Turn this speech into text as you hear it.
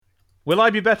Will I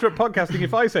be better at podcasting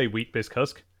if I say wheat bisque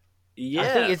husk? Yeah.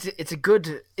 I think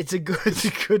it's a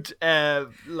good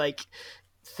like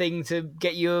thing to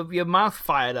get your mouth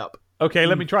fired up. Okay,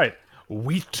 let me try it.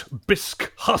 Wheat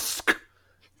bisque husk.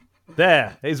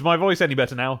 There. Is my voice any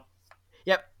better now?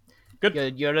 Yep.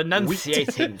 Good. You're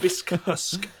enunciating. Bisque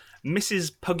husk.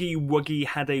 Mrs. Puggy Wuggy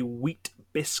had a wheat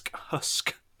bisque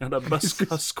husk. Not a busk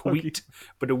husk wheat,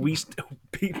 but a wheat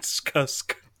bisque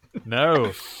husk.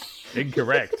 No.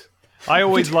 Incorrect. I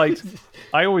always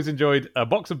enjoyed a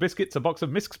box of biscuits, a box of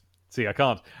mixed... See, I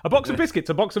can't. A box of biscuits,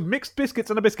 a box of mixed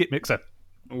biscuits, and a biscuit mixer.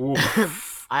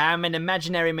 I am an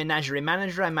imaginary menagerie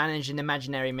manager. I manage an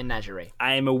imaginary menagerie.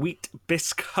 I am a wheat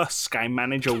bisque husk. I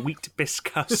manage a wheat bisque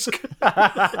husk.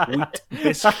 Wheat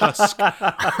bisque husk.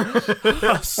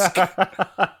 Husk.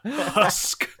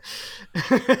 Husk.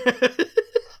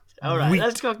 All right, Wheat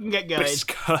let's fucking get going.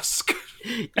 Bisque husk.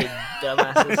 You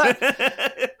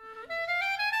dumbasses.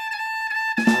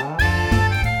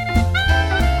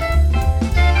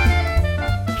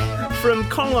 From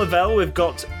Conlavelle, we've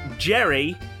got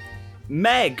Jerry.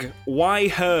 Meg, why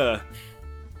her?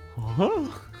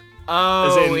 Oh,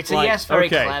 As in, it's a like, yes, very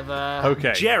okay. clever.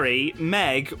 Okay. Jerry,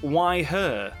 Meg, why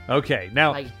her? Okay,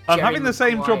 now Like I'm Jerry having the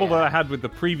same Maguire. trouble that I had with the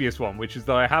previous one, which is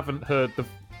that I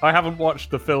haven't watched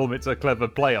the film It's a Clever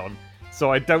Play On,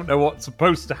 so I don't know what's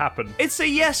supposed to happen. It's a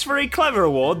yes, very clever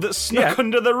award that snuck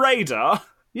under the radar.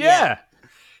 Yeah.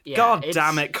 Yeah, God it's-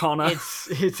 damn it, Connor.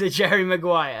 It's a Jerry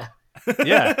Maguire.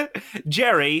 Yeah.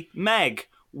 Jerry, Meg,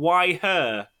 why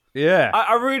her? Yeah.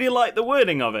 I really like the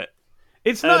wording of it.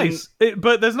 It's nice,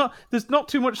 but there's not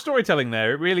too much storytelling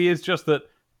there. It really is just that,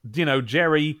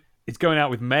 Jerry is going out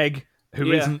with Meg, who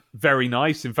Yeah. isn't very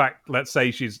nice. In fact, let's say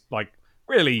she's like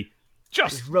really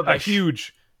just a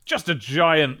rubbish. just a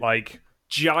giant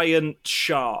Giant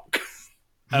shark.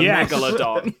 A Yes.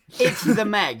 megalodon. It's the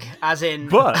Meg, as in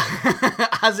But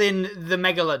as in the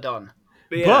megalodon.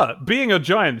 Yeah. but being a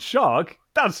giant shark,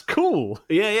 that's cool.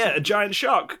 Yeah, a giant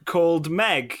shark called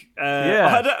Meg.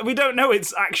 Yeah. We don't know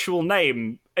its actual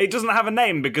name. It doesn't have a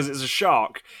name because it's a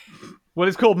shark. Well,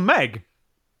 it's called Meg.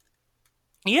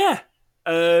 Yeah.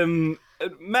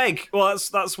 Meg. Well,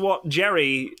 that's what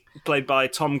Jerry, played by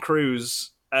Tom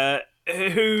Cruise,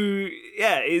 who,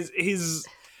 is his.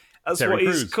 That's Terry what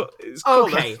he's Crews.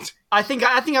 called. Okay, I think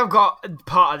I've got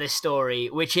part of this story,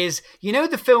 which is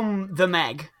the film The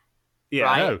Meg. Yeah.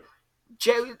 Right.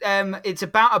 Oh, It's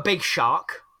about a big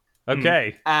shark.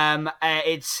 okay.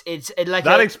 It's like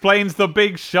That explains the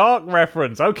big shark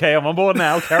reference. Okay, I'm on board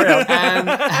now. Carry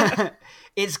on.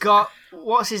 it's got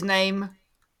what's his name?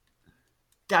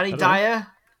 Danny Dyer,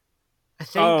 I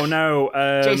think. Oh no.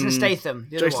 Jason Statham.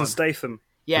 The other Jason one. Statham.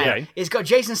 Yeah, Okay. it's got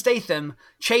Jason Statham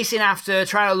chasing after,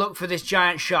 trying to look for this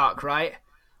giant shark, right?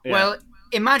 Yeah. Well,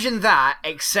 imagine that,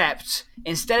 except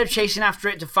instead of chasing after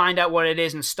it to find out what it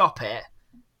is and stop it,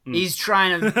 he's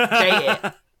trying to date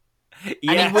it.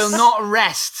 And he will not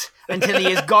rest until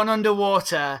he has gone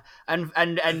underwater and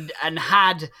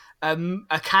had a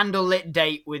candlelit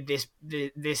date with this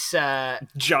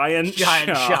giant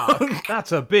shark.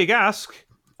 That's a big ask.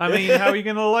 I mean, how are you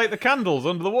going to light the candles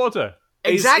under the water?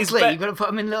 Exactly, Is you've got to put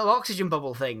them in little oxygen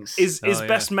bubble things. His yeah.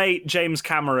 best mate James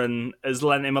Cameron has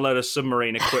lent him a load of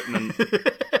submarine equipment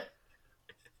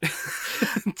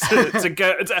to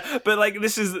go. But like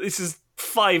this is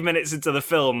 5 minutes into the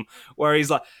film where he's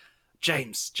like,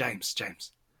 James,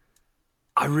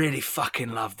 I really fucking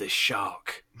love this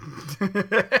shark.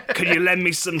 Could you lend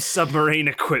me some submarine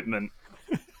equipment?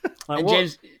 Like, And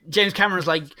what? James Cameron's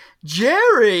like,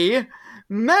 Jerry,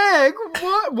 Meg,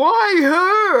 why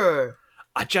her?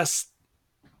 I just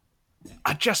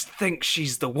think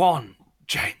she's the one,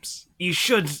 James. You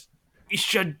should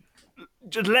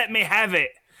just let me have it.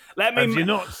 Let me. Have you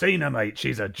not seen her, mate?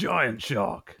 She's a giant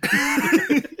shark.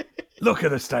 Look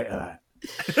at the state of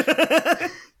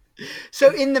that.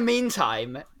 So in the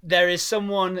meantime, there is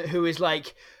someone who is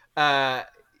like, I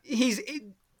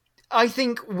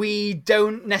think we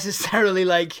don't necessarily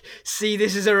like see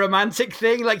this as a romantic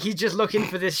thing. Like he's just looking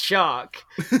for this shark,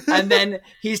 and then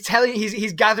he's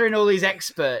gathering all these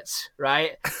experts,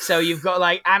 right? So you've got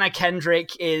like Anna Kendrick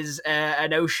is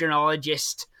an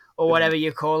oceanologist or whatever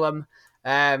you call them.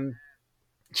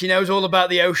 She knows all about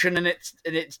the ocean and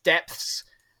its depths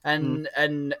and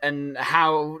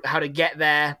how to get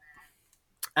there.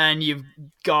 And you've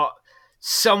got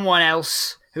someone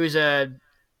else who's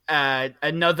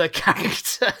another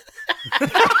character.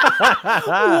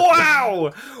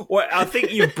 Wow! Well, I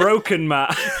think you've broken,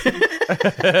 Matt.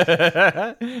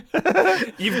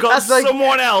 You've got That's like-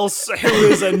 someone else who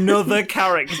is another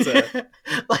character.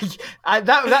 Like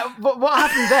what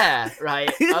happened there,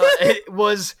 right? It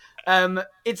was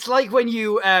It's like when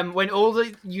you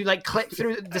like click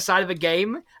through the side of a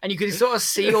game and you can sort of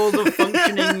see all the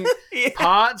functioning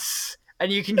parts,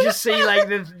 and you can just see like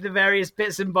the various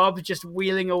bits and bobs just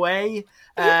wheeling away,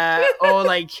 or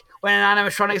like when an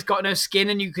animatronic's got no skin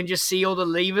and you can just see all the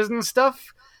levers and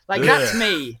stuff. Like that's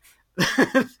me.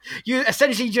 You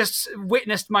essentially just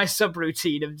witnessed my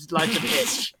subroutine of Life of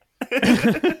Pitch.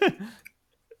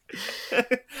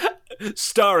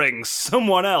 Starring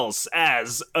someone else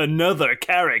as another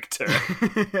character.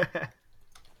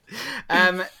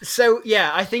 So yeah,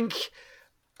 I think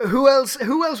who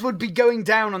else would be going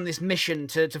down on this mission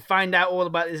to find out all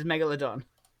about this megalodon?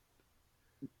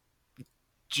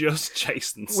 Just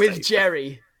Jason Statham. With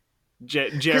Jerry.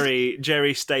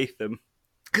 Jerry Statham.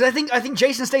 Because I think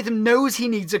Jason Statham knows he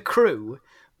needs a crew,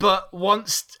 but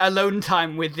wants alone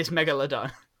time with this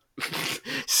megalodon.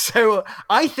 So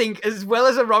I think, as well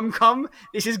as a rom-com,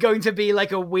 this is going to be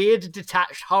like a weird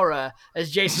detached horror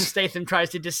as Jason Statham tries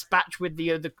to dispatch with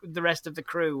the rest of the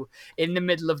crew in the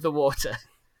middle of the water.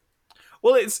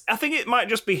 Well, I think it might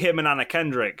just be him and Anna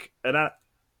Kendrick, and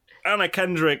Anna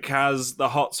Kendrick has the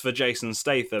hots for Jason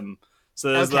Statham,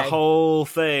 so there's the whole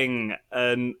thing,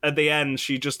 and at the end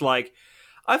she just like,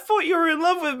 I thought you were in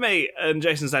love with me, and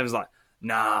Jason Statham's like,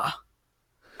 nah,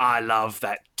 I love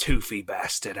that toothy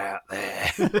bastard out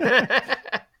there.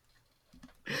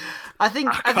 I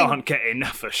can't get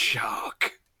enough of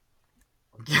Shark.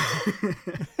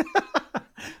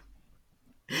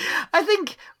 I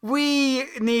think we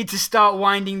need to start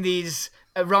winding these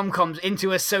rom-coms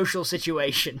into a social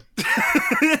situation.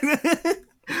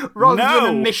 Rather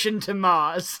than a mission to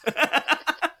Mars.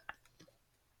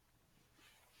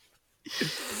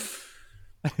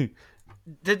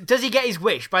 Does he get his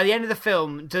wish? By the end of the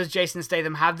film, does Jason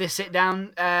Statham have this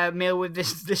sit-down meal with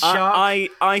this shark?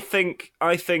 I think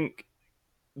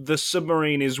the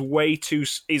submarine is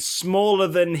is smaller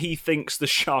than he thinks the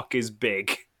shark is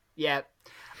big. Yeah.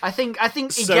 I think he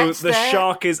so gets the there.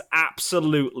 Shark is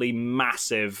absolutely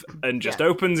massive and just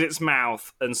opens its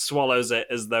mouth and swallows it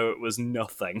as though it was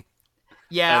nothing.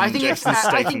 Yeah, and I think Jason it's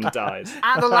Statham dies.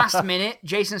 At the last minute,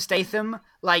 Jason Statham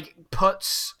like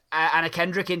puts Anna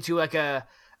Kendrick into like a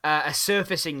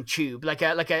surfacing tube, like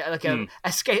a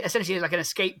escape, essentially like an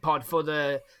escape pod for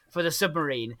the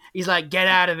submarine. He's like, "Get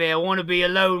out of here! I want to be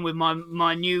alone with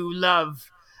my new love."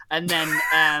 And then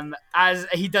as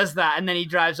he does that, and then he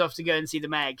drives off to go and see the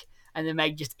Meg, and the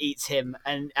Meg just eats him,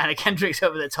 and Anna Kendrick's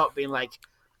over the top being like,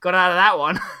 "Got out of that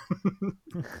one."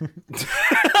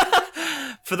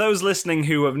 For those listening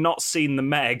who have not seen the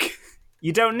Meg,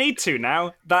 you don't need to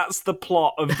now. That's the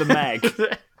plot of the Meg.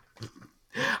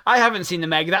 I haven't seen the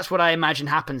Meg. That's what I imagine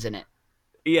happens in it.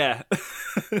 Yeah.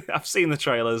 I've seen the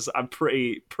trailers. I'm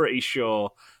pretty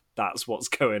sure that's what's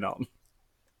going on.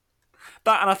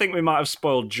 That, and I think we might have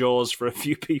spoiled Jaws for a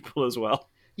few people as well.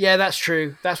 Yeah, that's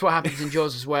true. That's what happens in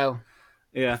Jaws as well.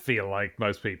 Yeah. I feel like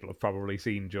most people have probably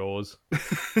seen Jaws.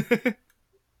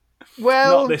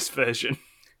 Well, not this version.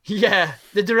 Yeah,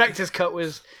 the director's cut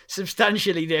was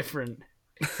substantially different.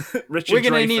 We're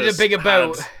going to need a bigger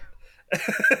boat.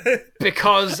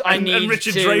 Because I need and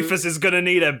Richard Dreyfuss is going to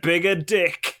need a bigger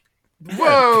dick.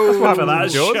 Whoa! For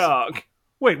that Jaws? shark.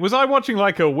 Wait, was I watching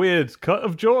like a weird cut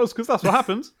of Jaws? Because that's what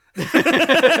happens.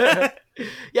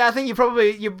 Yeah, I think you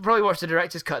probably watched the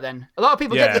director's cut then. A lot of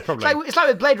people it's like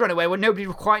with Blade Runner where nobody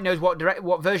quite knows what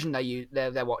version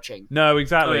they're watching. No,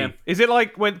 exactly. Oh, yeah. Is it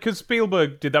like because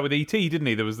Spielberg did that with E.T., didn't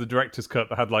he? There was the director's cut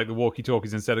that had like the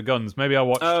walkie-talkies instead of guns. Maybe I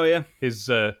watched his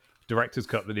director's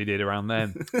cut that he did around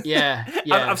then. Yeah.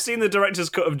 I've seen the director's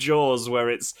cut of Jaws where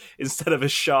it's instead of a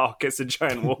shark, it's a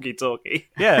giant walkie-talkie.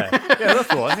 Yeah, that's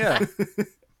the one. Yeah.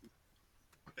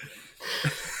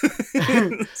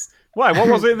 Why? What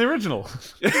was it in the original?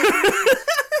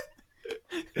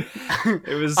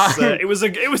 It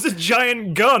was a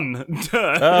giant gun.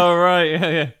 Duh. Oh right,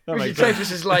 yeah. Richard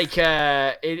Dreyfuss is like,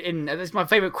 this is my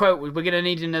favorite quote. We're going to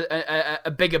need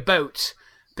a bigger boat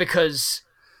because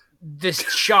this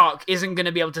shark isn't going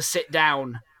to be able to sit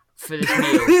down for this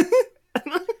meal.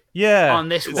 Yeah, on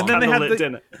this one. And then they had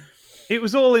dinner. It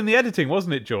was all in the editing,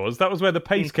 wasn't it, Jaws? That was where the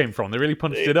pace came from. They really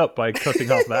punched it up by cutting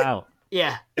half that out.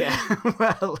 Yeah.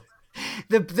 Well,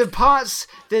 the parts,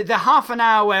 the half an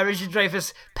hour where Richard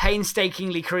Dreyfuss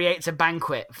painstakingly creates a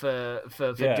banquet for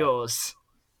Jaws.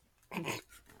 And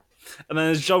then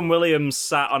there's John Williams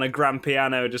sat on a grand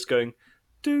piano just going,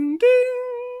 ding, ding,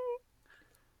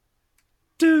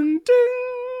 ding, ding.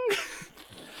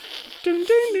 Ding, ding,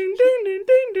 ding, ding, ding,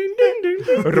 ding, ding, ding,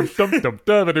 ding.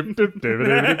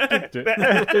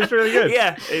 It's really good.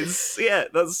 Yeah,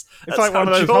 that's like one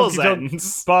of those Jaws honky-tonk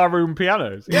ends. barroom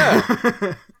pianos. Yeah.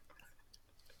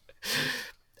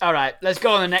 All right, let's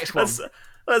go on the next one.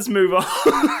 Let's move on.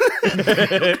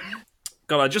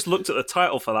 God, I just looked at the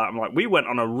title for that. I'm like, we went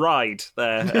on a ride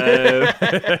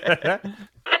there.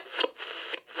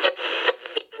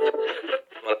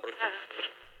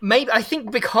 Maybe I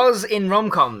think because in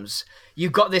rom-coms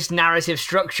you've got this narrative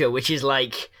structure, which is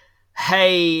like,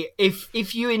 hey,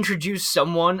 if you introduce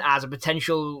someone as a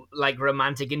potential like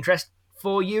romantic interest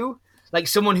for you, like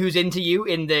someone who's into you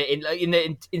into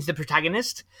the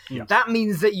protagonist, that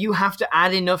means that you have to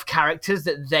add enough characters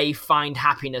that they find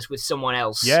happiness with someone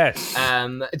else. Yes.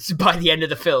 By the end of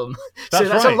the film, That's so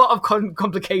that's right. a lot of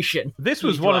complication. This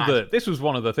was one of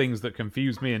the things that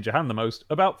confused me and Jahan the most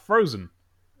about Frozen.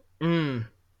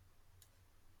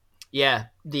 Yeah,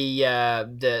 the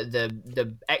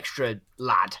extra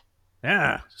lad.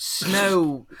 Yeah.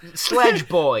 Snow Sledge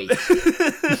Boy.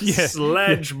 Yeah.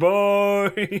 Sledge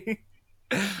Boy.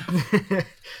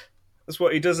 That's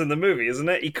what he does in the movie, isn't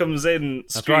it? He comes in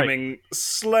screaming,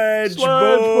 Sledge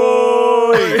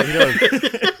Boy! He does.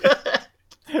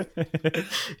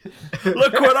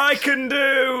 Look what I can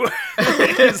do!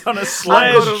 He's on a I've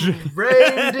sledge. got a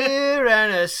reindeer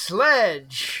and a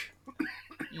sledge.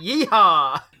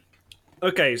 Yeehaw!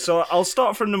 Okay, so I'll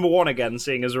start from number 1 again,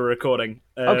 seeing as we're recording.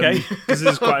 Okay. This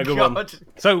is quite a good one. God.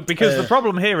 So, because the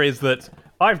problem here is that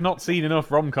I've not seen enough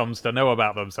rom-coms to know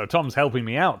about them, so Tom's helping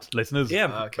me out, listeners.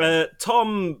 Yeah, Okay.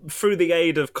 Tom, through the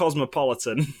aid of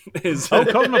Cosmopolitan, is... Oh,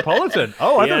 Cosmopolitan.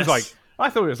 Oh, I Yes.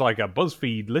 thought it was like a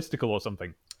BuzzFeed listicle or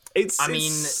something.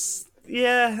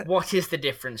 Yeah, What is the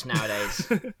difference nowadays?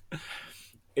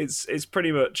 it's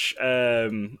pretty much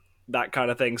that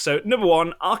kind of thing. So, number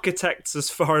 1, architects as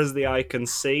far as the eye can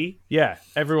see. Yeah,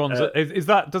 everyone's.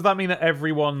 Does that mean that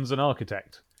everyone's an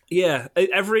architect? Yeah,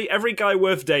 every guy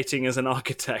worth dating is an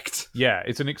architect. Yeah,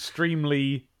 it's an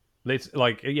extremely. It's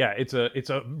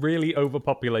a really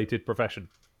overpopulated profession.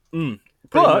 But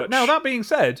much. now that being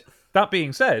said,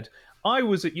 I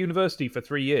was at university for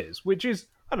 3 years, which is,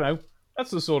 I don't know,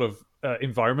 that's the sort of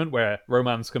environment where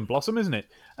romance can blossom, isn't it?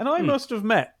 And I must have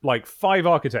met like 5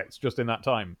 architects just in that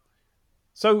time.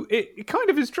 So it kind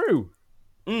of is true.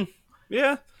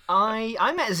 Yeah.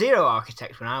 I met 0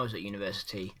 architects when I was at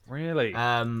university. Really?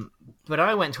 But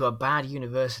I went to a bad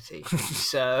university,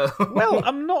 so... Well,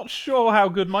 I'm not sure how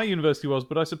good my university was,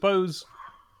 but I suppose...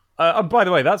 by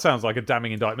the way, that sounds like a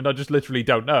damning indictment. I just literally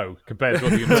don't know compared to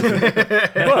other universities.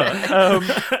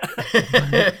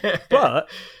 But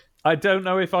I don't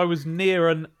know if I was near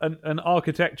an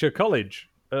architecture college,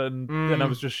 and then I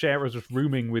was just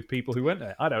rooming with people who went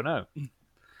there. I don't know.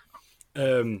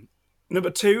 Number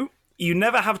 2, you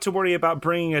never have to worry about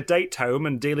bringing a date home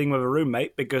and dealing with a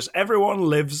roommate because everyone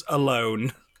lives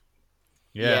alone.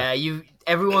 Yeah,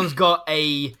 everyone's got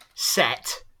a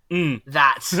set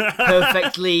that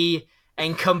perfectly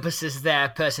encompasses their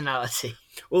personality.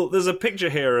 Well, there's a picture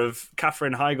here of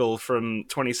Katherine Heigl from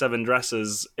 27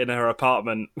 Dresses in her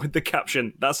apartment with the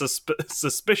caption, "That's a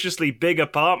suspiciously big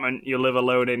apartment you live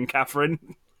alone in,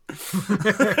 Katherine."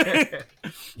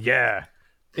 Yeah.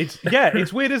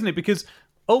 It's weird, isn't it? Because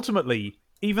ultimately,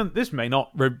 even this may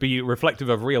not be reflective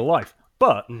of real life,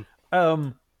 but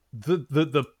the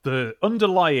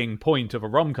underlying point of a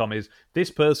rom-com is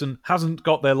this person hasn't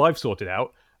got their life sorted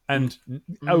out, and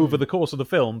over the course of the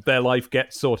film, their life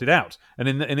gets sorted out.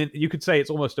 And you could say it's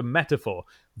almost a metaphor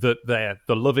that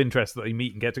the love interest that they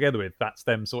meet and get together with, that's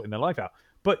them sorting their life out.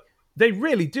 But they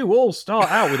really do all start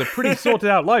out with a pretty sorted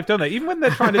out life, don't they? Even when they're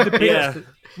trying to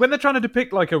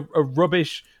depict, like a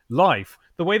rubbish life,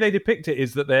 the way they depict it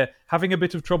is that they're having a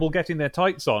bit of trouble getting their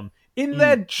tights on in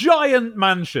their giant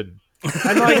mansion.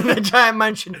 And like the giant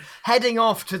mansion, heading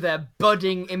off to their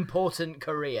budding important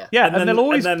career. Yeah, And then, they'll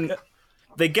always. and then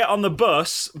they get on the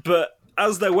bus, but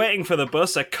as they're waiting for the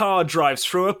bus, a car drives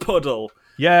through a puddle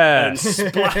Yeah, and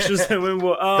splashes them in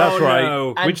water. Oh, that's right.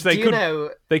 no. And Which they do could you know,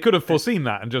 they could have foreseen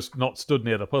that and just not stood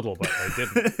near the puddle, but they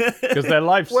didn't because their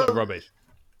life's so rubbish.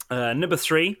 Number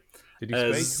 3, Did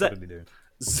he speak? What did he do?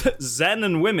 Zen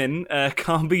and women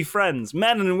can't be friends.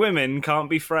 Men and women can't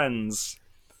be friends.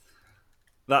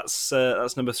 That's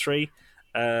number 3.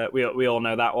 We all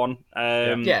know that one.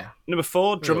 Yeah. Number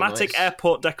 4, dramatic know it.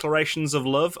 airport declarations of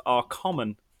love are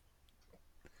common.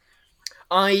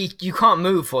 you can't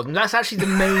move for them. That's actually the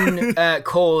main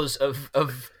cause of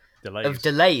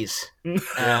delays.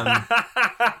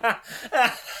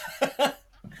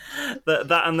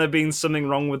 That and there being something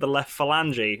wrong with the left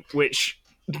phalange, which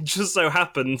just so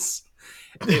happens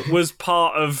it was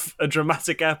part of a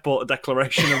dramatic airport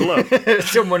declaration of love.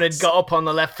 Someone had got up on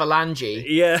the left phalange.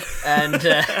 Yeah. And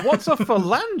What's a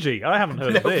phalange? I haven't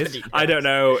heard of this. I don't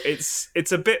know.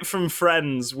 It's a bit from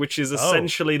Friends, which is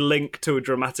essentially linked to a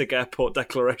dramatic airport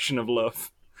declaration of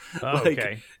love.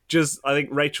 Okay. Just I think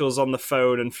Rachel's on the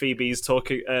phone and Phoebe's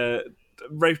talking.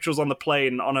 Rachel's on the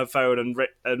plane on her phone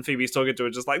and Phoebe's talking to her,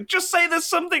 just say there's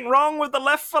something wrong with the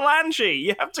left phalange.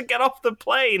 You have to get off the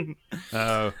plane.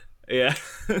 Oh. Yeah.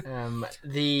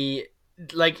 The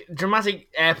dramatic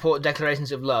airport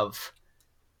declarations of love.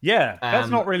 Yeah, that's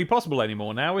not really possible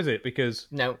anymore now, is it? Because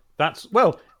No.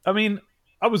 I mean,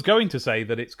 I was going to say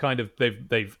that it's kind of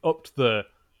they've upped the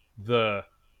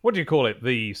what do you call it?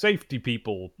 The safety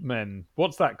people, men.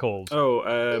 What's that called? Oh,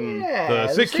 The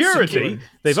security.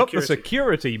 They've upped the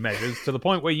security measures to the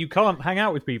point where you can't hang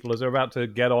out with people as they're about to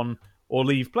get on or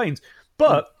leave planes.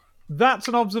 But that's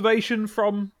an observation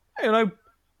from,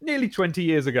 nearly 20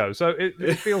 years ago. So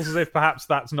it feels as if perhaps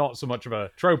that's not so much of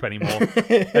a trope anymore.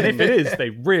 And if it is,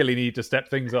 they really need to step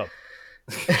things up.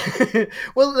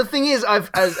 Well, the thing is,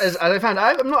 as I found,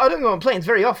 I don't go on planes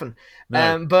very often.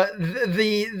 No. But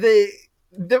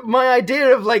my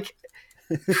idea of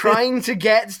trying to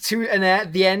get to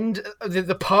the end,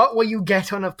 the part where you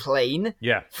get on a plane,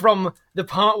 Yeah. from the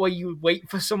part where you wait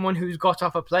for someone who's got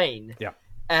off a plane, Yeah.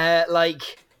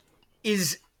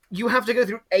 is you have to go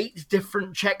through 8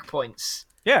 different checkpoints.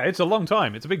 Yeah, it's a long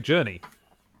time. It's a big journey.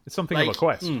 It's something of a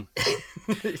quest.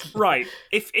 right.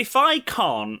 If I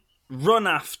can't run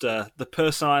after the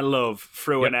person I love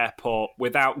through an airport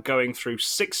without going through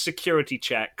 6 security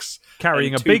checks,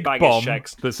 Carrying a and 2 big baggage bomb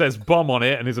checks, that says bomb on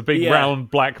it and is a big round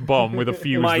black bomb with a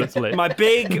fuse that's lit. my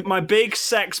big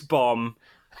sex bomb,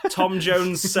 Tom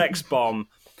Jones sex bomb,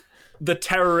 the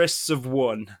terrorists have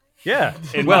won. Yeah.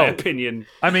 In my opinion.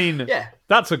 I mean, Yeah.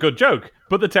 that's a good joke,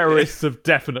 but the terrorists have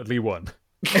definitely won.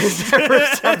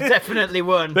 Terrorists have definitely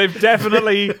won. They've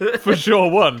definitely, for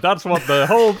sure, won. That's what the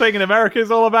whole thing in America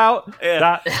is all about.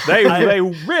 Yeah. They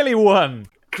really won.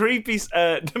 Creepy.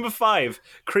 Number 5.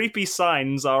 Creepy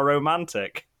signs are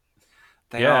romantic.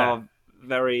 They are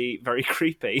very, very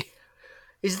creepy.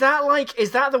 Is that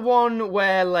the one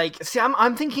where see,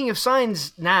 I'm thinking of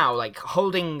signs now,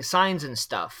 holding signs and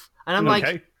stuff, and I'm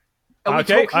Okay. are we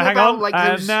Okay, talking hang about on.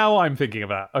 And those... now I'm thinking of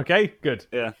that. Okay, good.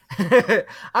 Yeah.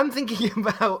 I'm thinking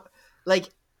about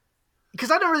because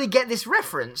I don't really get this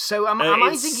reference. So am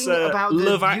I thinking about the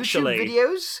Love YouTube Actually.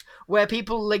 videos where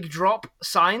people drop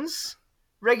signs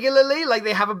regularly?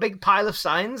 They have a big pile of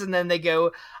signs and then they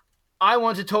go, "I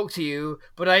want to talk to you,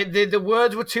 but the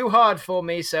words were too hard for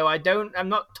me, so I'm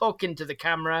not talking to the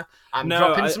camera. I'm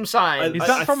dropping some signs." Is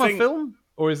that from a film?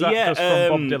 Or is that just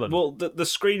from Bob Dylan? Well, the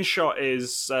screenshot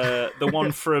is the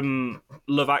one from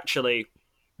Love Actually.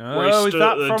 Where he Oh, is stood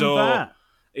that at the from door. that?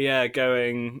 Yeah,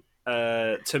 going,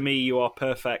 to me, you are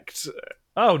perfect.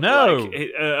 Oh, no.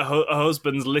 Her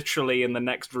husband's literally in the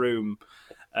next room.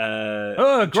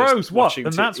 Oh, just gross. What? watching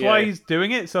And that's why he's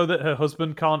doing it? So that her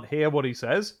husband can't hear what he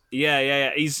says?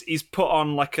 Yeah. He's put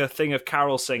on a thing of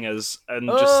carol singers, and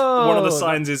just one of the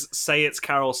signs is "Say it's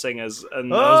carol singers,"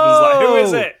 and the husband's like, "Who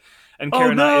is it?" And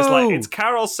Keira Knight is like, "It's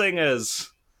carol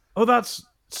singers." Oh, that's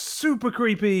super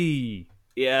creepy.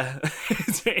 Yeah,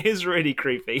 it is really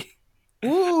creepy.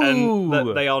 Ooh.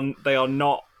 And they are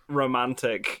not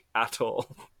romantic at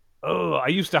all. Oh, I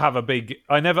used to have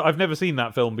I've never seen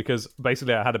that film because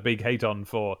basically I had a big hate on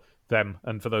for them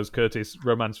and for those Curtis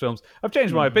romance films. I've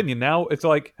changed my opinion now. It's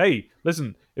like, hey,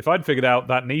 listen, if I'd figured out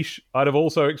that niche, I'd have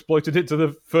also exploited it to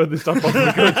the furthest I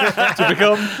possibly could to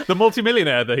become the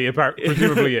multimillionaire that he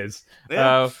presumably is.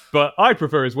 Yeah. But I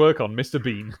prefer his work on Mr.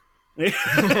 Bean. And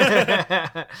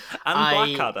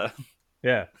Blackadder.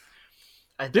 Yeah.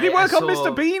 Did he work on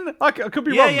Mr. Bean? I could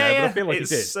be wrong there, but I feel like he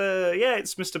did.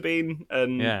 It's Mr. Bean,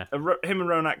 and him and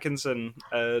Rowan Atkinson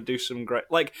do some great...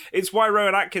 it's why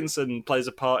Rowan Atkinson plays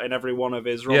a part in every one of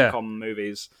his rom-com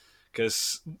movies.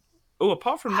 Because... Oh,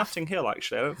 apart from Notting Hill,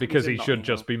 actually. I don't think because he's in he should Notting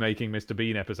just Hill. be making Mr.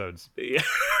 Bean episodes. Yeah.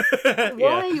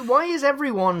 Why is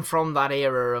everyone from that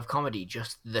era of comedy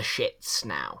just the shits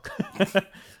now?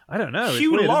 I don't know.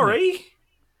 Hugh it's weird, Laurie?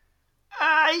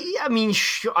 I mean,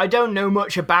 I don't know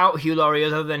much about Hugh Laurie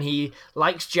other than he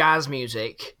likes jazz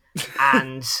music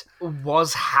and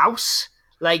was House.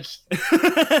 I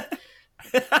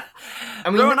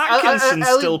mean, Rowan Atkinson's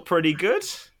still pretty good.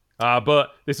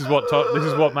 But this is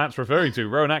what Matt's referring to.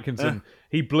 Rowan Atkinson,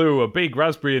 he blew a big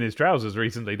raspberry in his trousers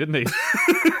recently, didn't he?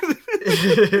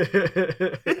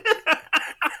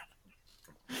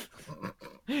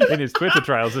 In his Twitter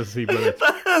trousers, he blew it.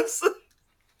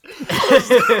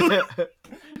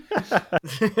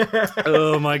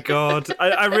 Oh my god!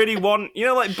 I really want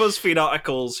BuzzFeed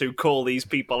articles who call these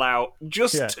people out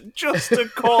just to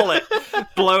call it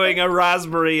blowing a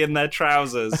raspberry in their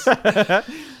trousers.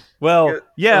 Well,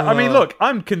 yeah. I mean, look,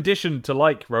 I'm conditioned to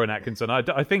like Rowan Atkinson.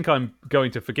 I think I'm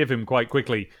going to forgive him quite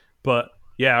quickly. But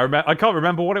Yeah, I can't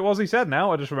remember what it was he said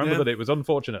now. I just remember Yeah. that it was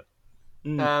unfortunate.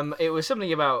 It was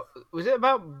something about. Was it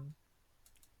about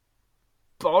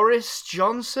Boris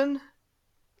Johnson?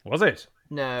 Was it?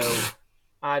 No,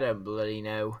 I don't bloody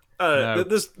know. No.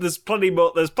 There's plenty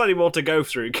more. There's plenty more to go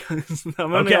through. 'Cause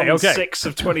I'm only on 6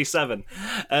 of 27.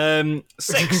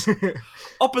 6.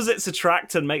 Opposites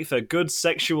attract and make for good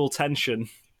sexual tension.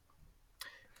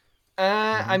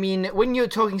 I mean, when you're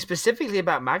talking specifically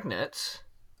about magnets,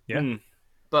 Yeah.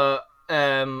 but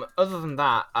other than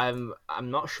that, I'm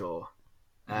not sure.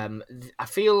 I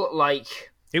feel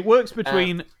like It works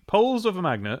between poles of a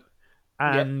magnet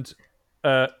and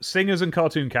singers and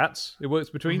cartoon cats. It works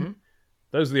between.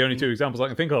 Those are the only two examples I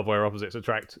can think of where opposites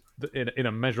attract in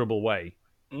a measurable way.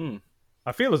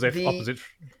 I feel as if opposites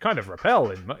kind of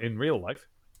repel in real life.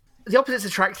 the opposites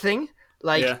attract thing.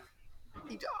 Like, Yeah.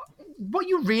 what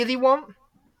you really want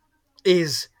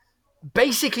is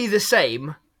basically the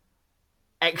same,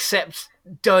 except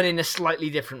done in a slightly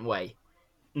different way.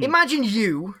 Imagine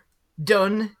you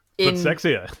done But in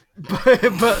sexier.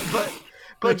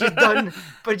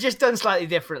 but just done slightly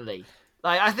differently.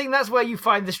 Like, I think that's where you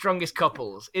find the strongest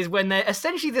couples, is when they're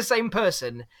essentially the same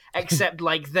person, except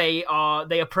like they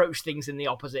approach things in the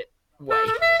opposite way.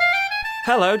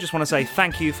 Hello, just want to say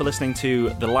thank you for listening to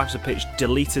The Lives of Pitch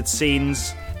deleted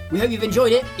scenes. We hope you've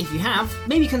enjoyed it. If you have,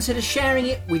 maybe consider sharing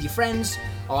it with your friends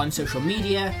on social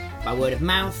media, by word of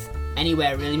mouth,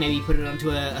 anywhere really. Maybe put it onto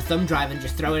a thumb drive and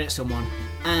just throw it at someone.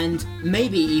 And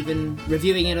maybe even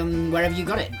reviewing it on wherever you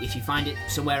got it. If you find it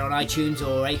somewhere on iTunes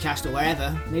or Acast or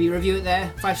wherever, maybe review it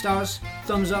there. 5 stars,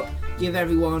 thumbs up, give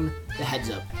everyone the heads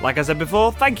up. Like I said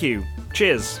before, thank you.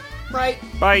 Cheers. Right.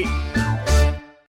 Bye.